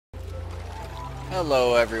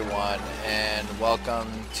Hello everyone, and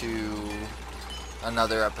welcome to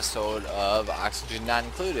another episode of Oxygen Not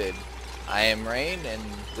Included. I am Rain, and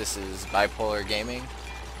this is Bipolar Gaming.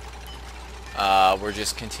 We're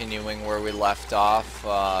just continuing where we left off.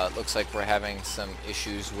 It looks like we're having some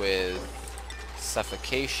issues with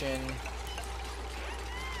suffocation.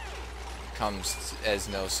 Comes as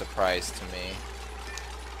no surprise to me.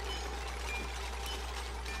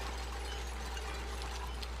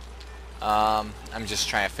 I'm just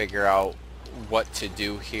trying to figure out what to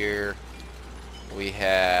do here. We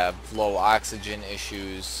have low oxygen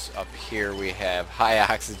issues up here. We have high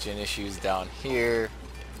oxygen issues down here.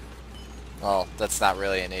 Well, that's not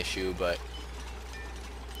really an issue, but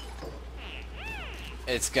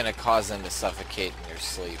it's going to cause them to suffocate in their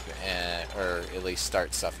sleep, or at least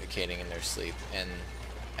start suffocating in their sleep. And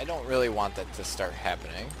I don't really want that to start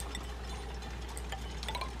happening.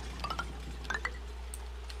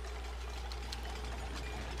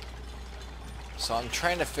 So I'm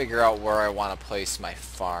trying to figure out where I want to place my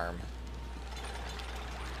farm.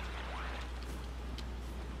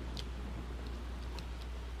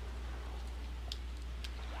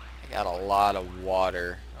 I got a lot of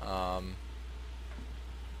water.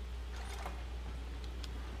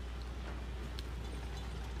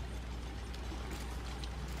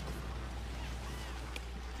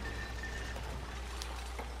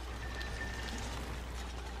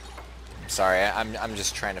 Sorry, I'm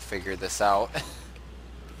just trying to figure this out.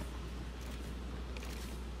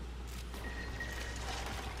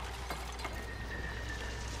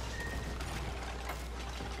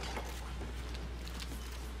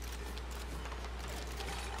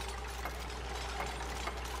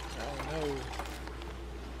 Oh no.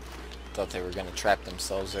 Thought they were gonna trap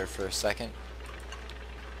themselves there for a second.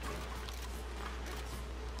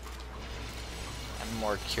 I'm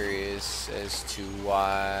more curious as to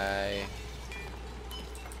why...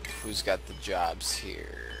 Who's got the jobs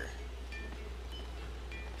here?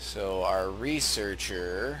 So our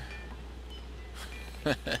researcher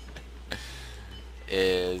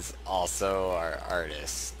is also our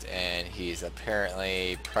artist, and he's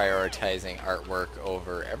apparently prioritizing artwork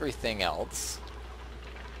over everything else.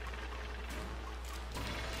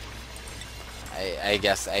 I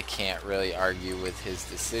guess I can't really argue with his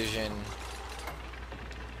decision.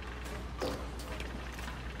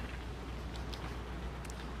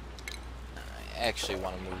 I actually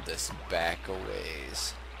want to move this back a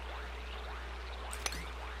ways.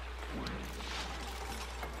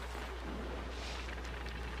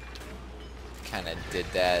 Kind of did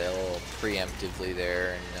that a little preemptively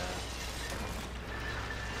there, and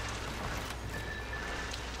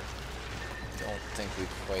don't think we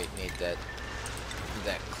quite need that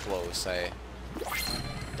close. I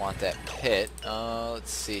want that pit. Let's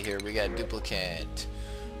see here. We got a duplicate,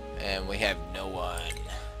 and we have no one.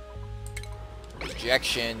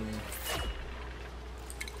 Rejection.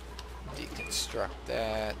 Deconstruct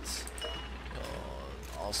that.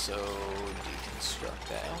 Also deconstruct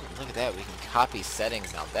that. Oh, look at that. We can copy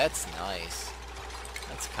settings now. That's nice.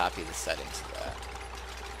 Let's copy the settings of that.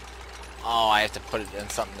 Oh, I have to put it in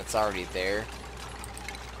something that's already there.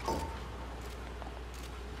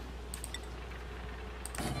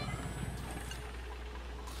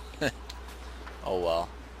 Oh well.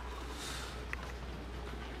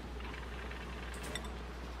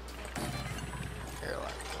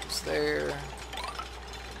 Airline goes there.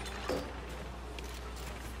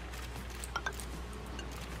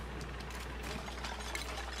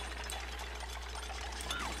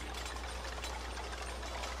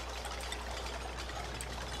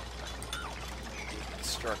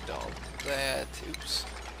 Deconstruct all that. Oops.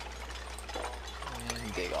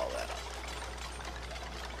 And dig all that up.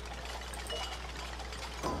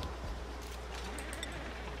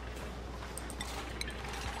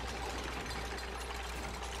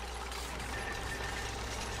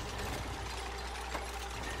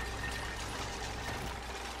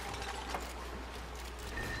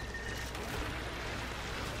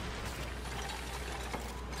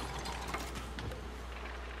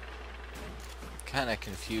 Kind of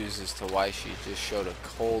confused as to why she just showed a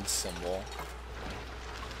cold symbol.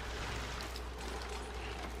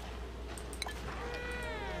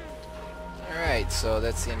 Alright, so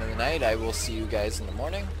that's the end of the night. I will see you guys in the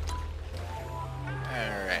morning.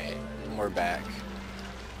 Alright, and we're back.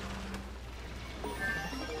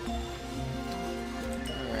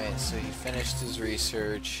 Alright, so he finished his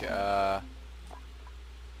research.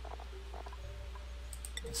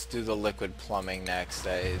 Let's do the liquid plumbing next.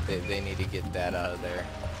 They need to get that out of there.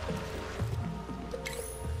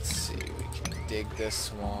 Let's see, we can dig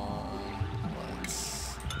this one.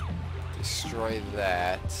 Let's destroy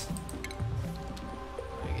that.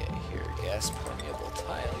 Yes, permeable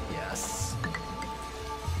tile, yes.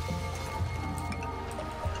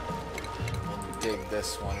 We'll dig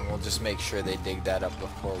this one. We'll just make sure they dig that up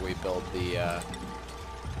before we build the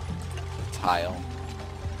tile.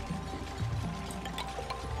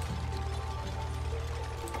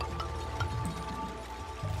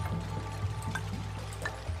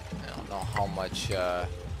 I don't know how much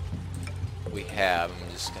we have.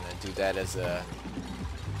 I'm just gonna do that as a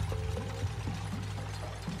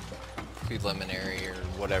preliminary or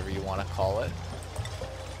whatever you want to call it.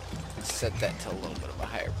 Set that to a little bit of a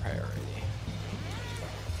higher priority.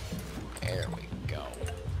 There we go.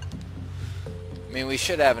 I mean, we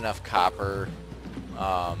should have enough copper.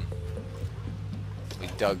 We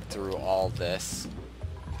dug through all this.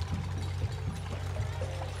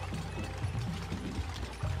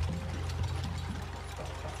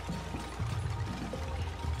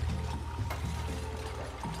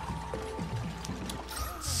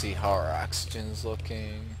 Let's see how our oxygen's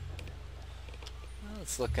looking. Well,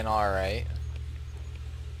 it's looking alright.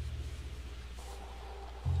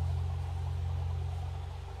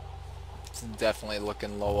 It's definitely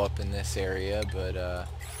looking low up in this area, but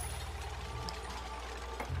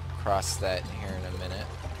cross that here in a minute.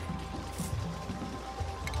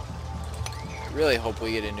 I really hope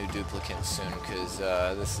we get a new duplicate soon, because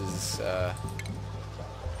this is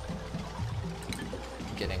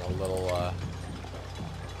getting a little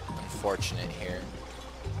unfortunate here.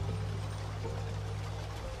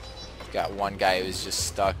 Got one guy who's just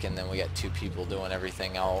stuck, and then we got two people doing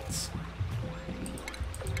everything else.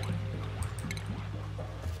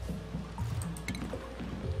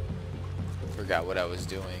 Forgot what I was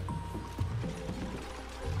doing.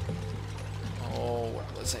 Oh,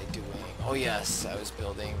 what was I doing? Oh yes, I was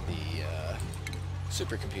building the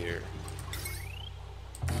supercomputer.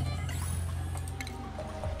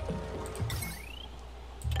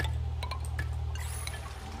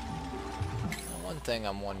 One thing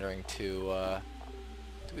I'm wondering too,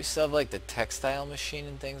 do we still have like the textile machine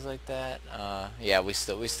and things like that? Yeah, we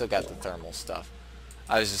still got the thermal stuff.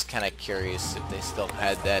 I was just kind of curious if they still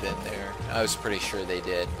had that in there. I was pretty sure they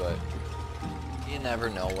did, but you never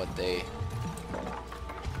know what they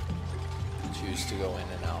choose to go in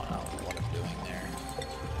and out. I don't know what I'm doing there.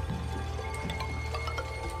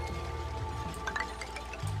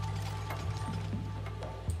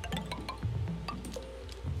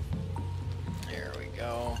 There we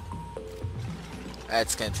go.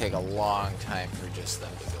 That's going to take a long time for just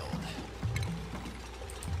them to build.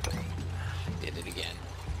 Did it again.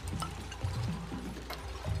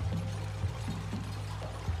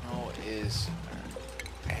 Oh, is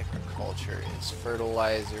agriculture is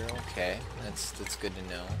fertilizer. Okay, that's good to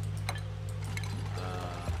know.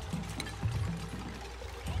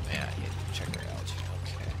 Yeah, I need to check our algae.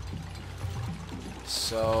 Okay.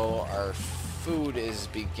 So our food is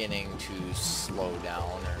beginning to slow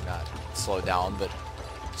down, or not slow down, but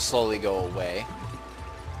slowly go away.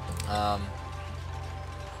 I'm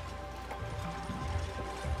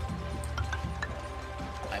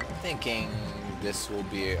thinking this will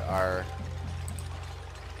be our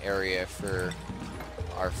area for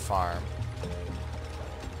our farm.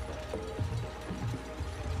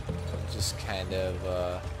 Just kind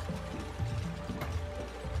of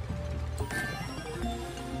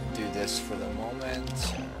do this for the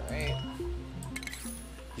moment. Alright.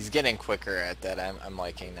 He's getting quicker at that. I'm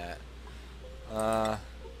liking that.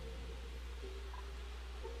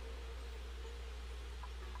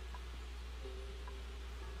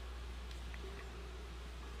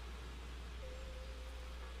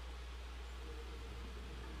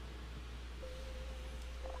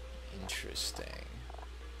 Interesting.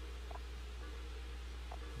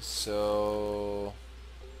 So,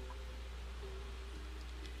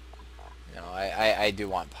 no, I do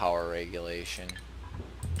want power regulation.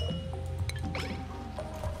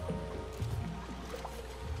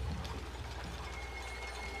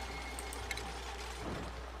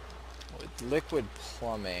 With liquid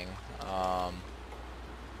plumbing,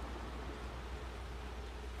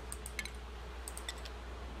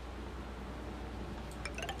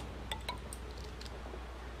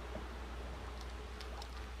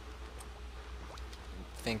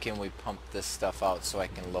 thinking we pump this stuff out so I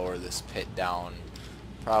can lower this pit down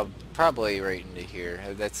probably right into here.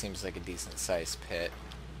 That seems like a decent sized pit.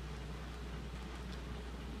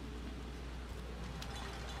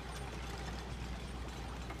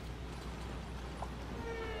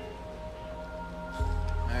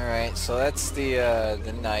 Alright, so that's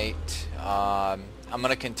the night. I'm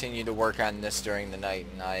gonna continue to work on this during the night,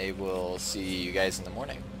 and I will see you guys in the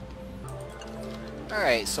morning.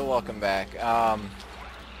 Alright, so welcome back.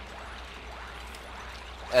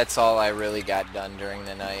 that's all I really got done during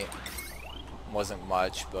the night. Wasn't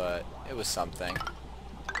much, but it was something.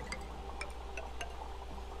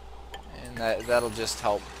 And that'll just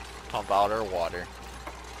help pump out our water.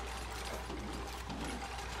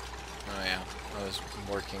 Oh yeah, I was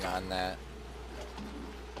working on that.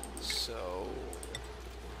 So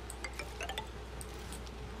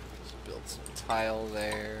let's build some tile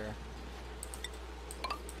there.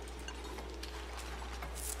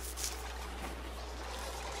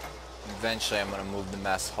 Eventually I'm going to move the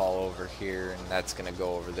mess hall over here, and that's going to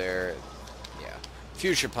go over there. Yeah.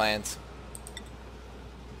 Future plans.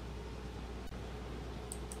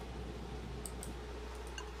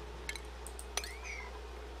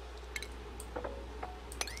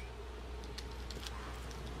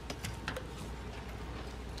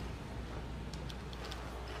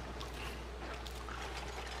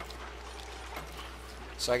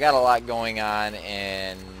 So I got a lot going on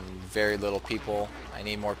and very little people. I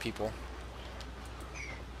need more people.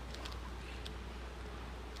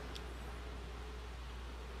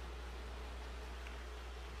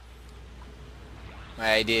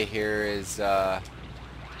 My idea here is I'm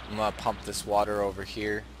going to pump this water over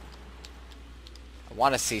here. I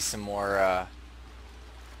want to see some more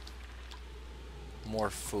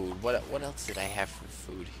food. What else did I have for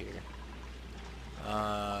food here?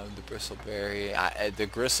 The bristleberry. The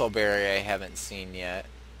gristleberry I haven't seen yet.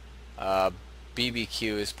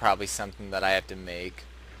 BBQ is probably something that I have to make.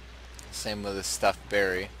 Same with the stuffed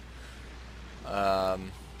berry. Other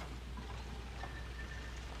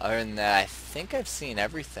than that, I think I've seen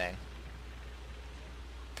everything.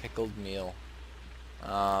 Pickled meal.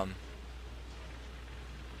 Not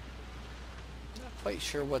quite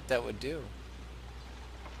sure what that would do.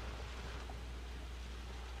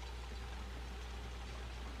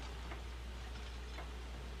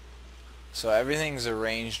 So everything's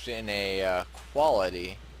arranged in a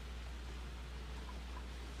quality.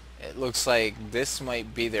 It looks like this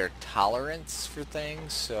might be their tolerance for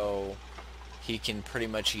things, so he can pretty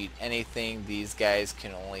much eat anything. These guys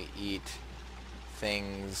can only eat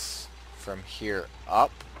things from here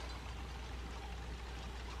up.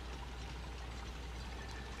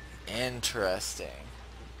 Interesting.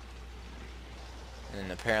 And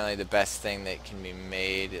apparently the best thing that can be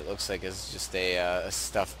made, it looks like, is just a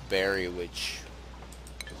stuffed berry, which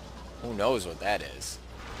who knows what that is.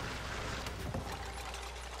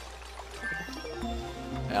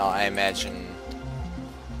 Well, I imagine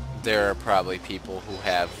there are probably people who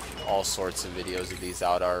have all sorts of videos of these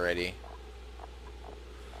out already.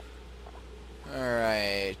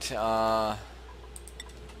 Alright, we'll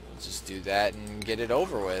just do that and get it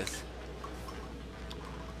over with.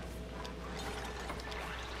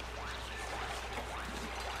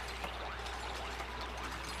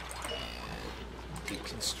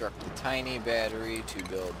 Deconstruct the tiny battery to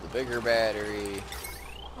build the bigger battery.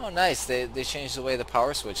 Oh nice, they changed the way the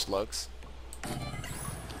power switch looks.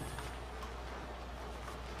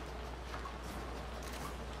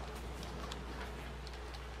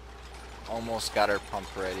 Almost got our pump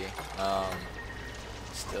ready.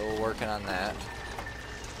 Still working on that.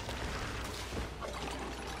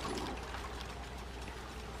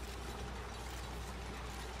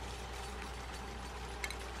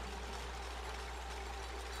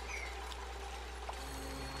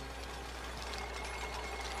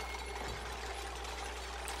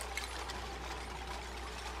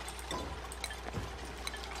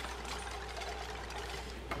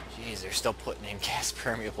 Jeez, they're still putting in gas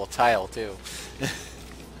permeable tile too.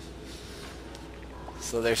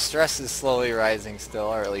 So their stress is slowly rising still,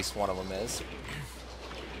 or at least one of them is.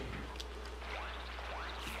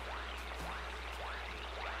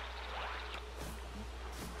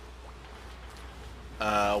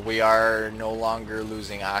 We are no longer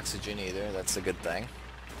losing oxygen either. That's a good thing.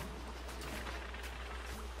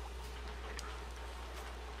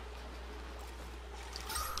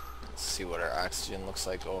 Let's see what our oxygen looks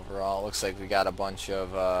like overall. Looks like we got a bunch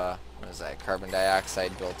of what is that? Carbon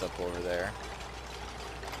dioxide built up over there.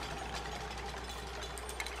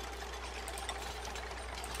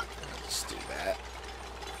 Let's do that.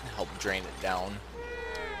 Help drain it down.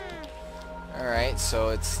 Alright, so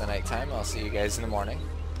it's the nighttime. I'll see you guys in the morning.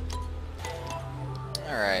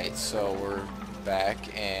 Alright, so we're back,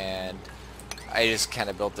 and I just kind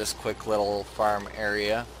of built this quick little farm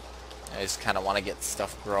area. I just kind of want to get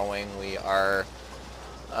stuff growing. We are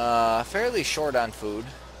fairly short on food.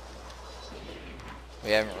 We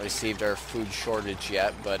haven't received our food shortage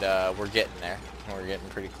yet, but we're getting there. We're getting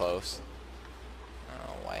pretty close.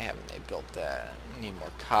 Oh, why haven't they built that? I need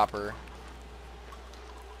more copper.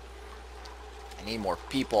 I need more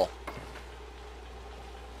people.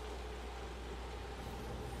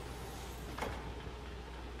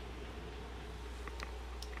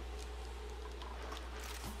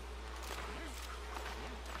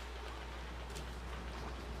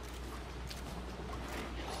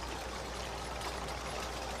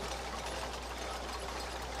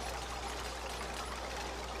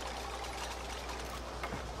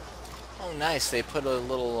 Oh, nice. They put a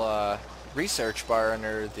little research bar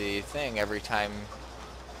under the thing every time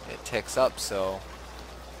it ticks up, so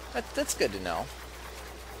that's good to know.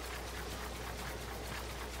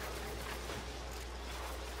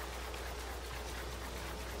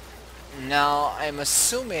 Now, I'm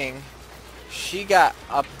assuming she got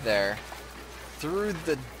up there through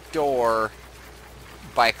the door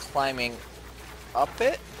by climbing up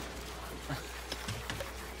it?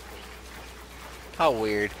 How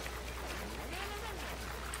weird.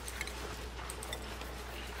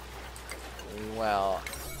 Well,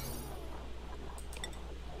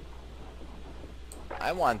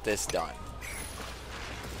 I want this done.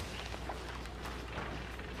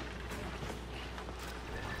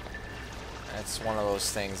 That's one of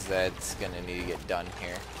those things that's going to need to get done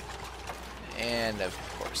here. And of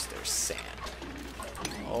course there's sand.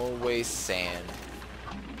 Always sand.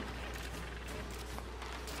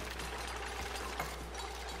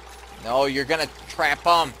 No, you're going to trap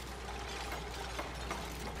them.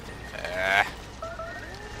 Yeah.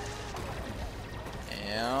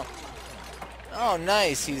 Oh,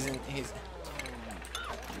 nice. He's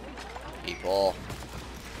people.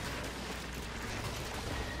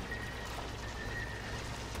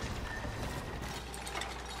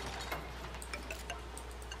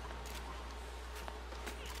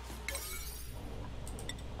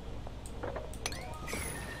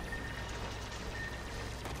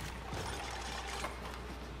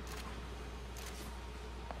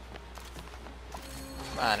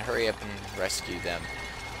 Come on, hurry up and rescue them.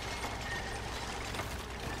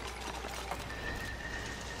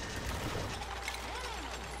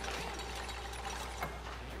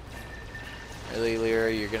 Really,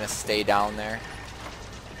 Lyra, you're gonna stay down there?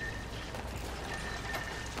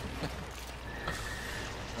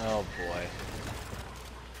 Oh boy.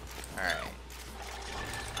 Alright.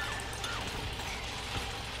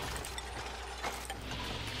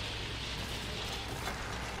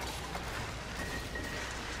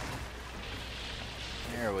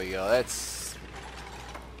 There we go. That's,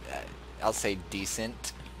 I'll say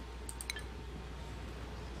decent.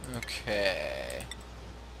 Okay.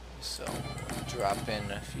 So, drop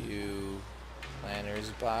in a few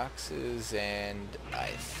planters boxes, and I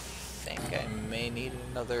think I may need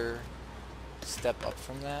another step up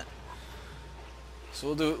from that.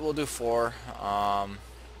 So we'll do 4. Our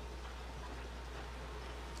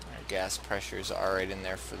gas pressure's alright in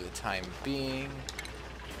there for the time being. And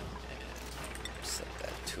set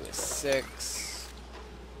that to a 6.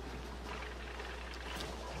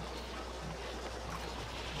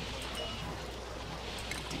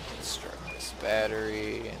 Deconstruct this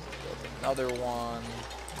battery and build another one.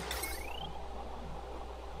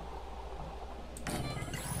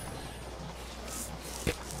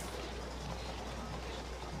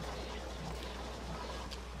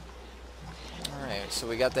 Alright, so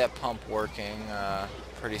we got that pump working.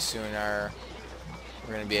 Pretty soon we're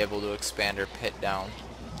going to be able to expand our pit down.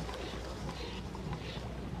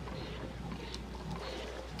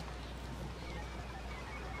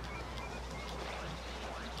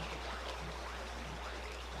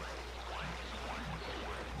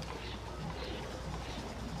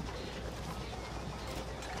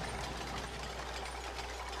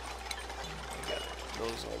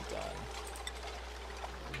 Those all done.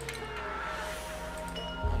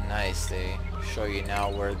 Oh, nice. They show you now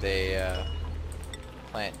where they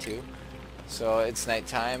plant to. So it's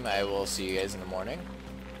nighttime. I will see you guys in the morning.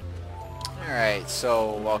 Alright,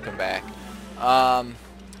 so welcome back.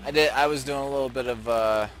 I was doing a little bit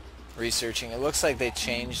of researching. It looks like they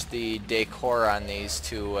changed the decor on these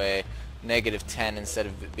to a -10 instead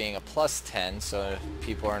of it being a +10, so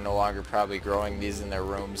people are no longer probably growing these in their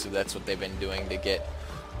rooms, so that's what they've been doing to get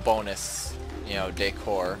bonus, you know,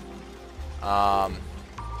 decor.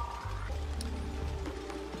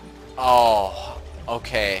 Oh,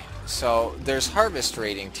 okay. So there's harvest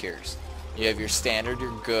rating tiers. You have your standard,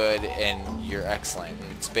 your good, and your excellent.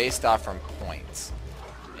 And it's based off from points.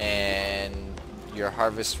 And your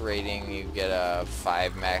harvest rating, you get a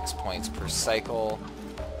 5 max points per cycle.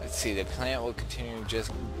 Let's see, the plant will continue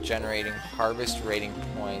just generating harvest rating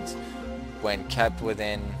points when kept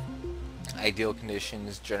within ideal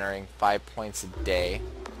conditions, generating 5 points a day.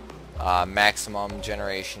 Maximum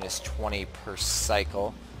generation is 20 per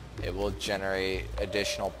cycle. It will generate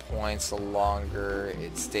additional points the longer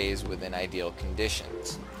it stays within ideal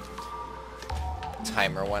conditions.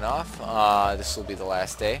 Timer went off. This will be the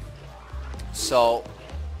last day. So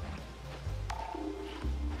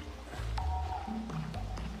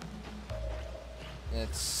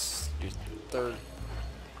it's your third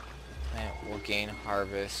plant will gain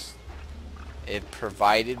harvest if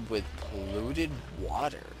provided with polluted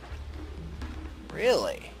water.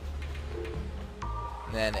 Really?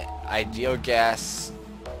 And then ideal gas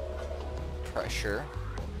pressure,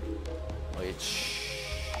 which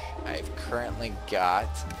I've currently got.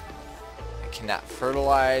 I cannot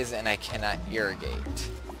fertilize and I cannot irrigate.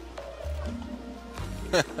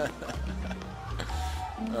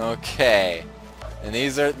 Okay. And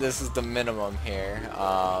this is the minimum here.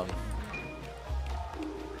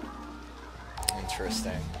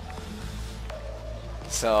 Interesting.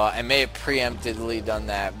 So I may have preemptively done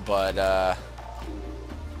that, but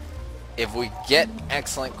if we get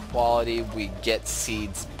excellent quality, we get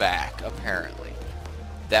seeds back, apparently.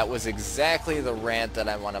 That was exactly the rant that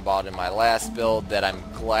I went about in my last build that I'm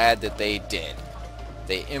glad that they did.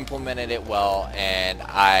 They implemented it well, and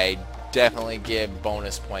I definitely give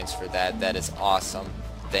bonus points for that. That is awesome.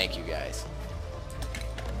 Thank you guys.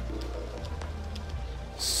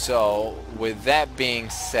 So, with that being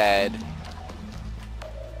said,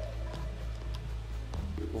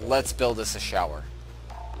 let's build us a shower.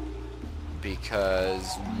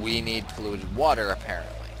 Because we need polluted water,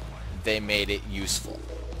 apparently. They made it useful.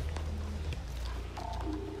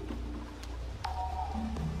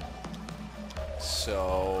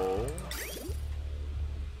 So,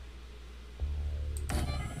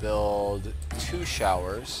 build 2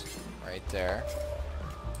 showers right there.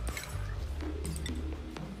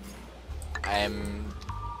 I'm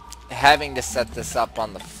having to set this up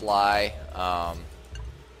on the fly.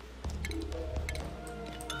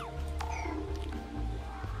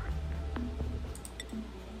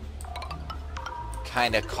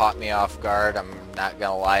 Kind of caught me off guard. I'm not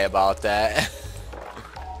gonna lie about that.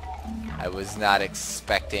 I was not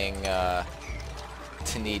expecting to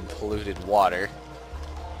need polluted water.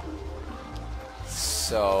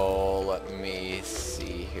 So let me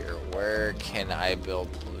see here. Where can I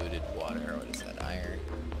build polluted water? What is that, iron?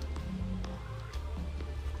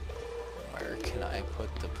 Where can I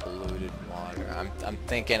put the polluted water? I'm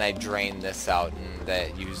thinking I drain this out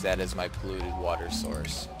and use that as my polluted water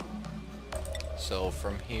source. So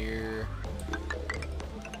from here,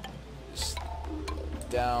 just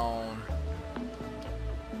down.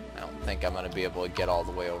 I don't think I'm going to be able to get all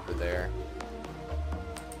the way over there.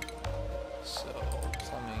 So,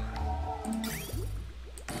 plumbing.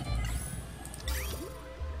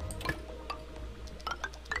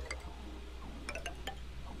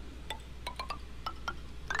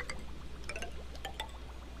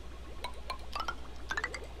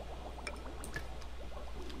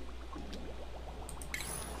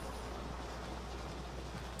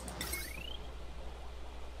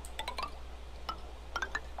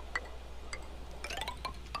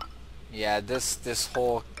 Yeah, this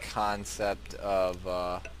whole concept of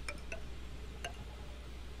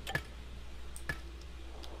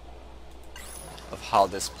how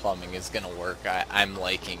this plumbing is gonna work, I'm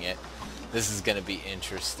liking it. This is gonna be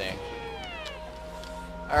interesting.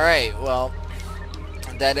 Alright, well,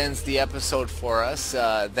 that ends the episode for us.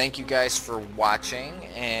 Thank you guys for watching,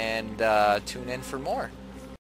 and tune in for more.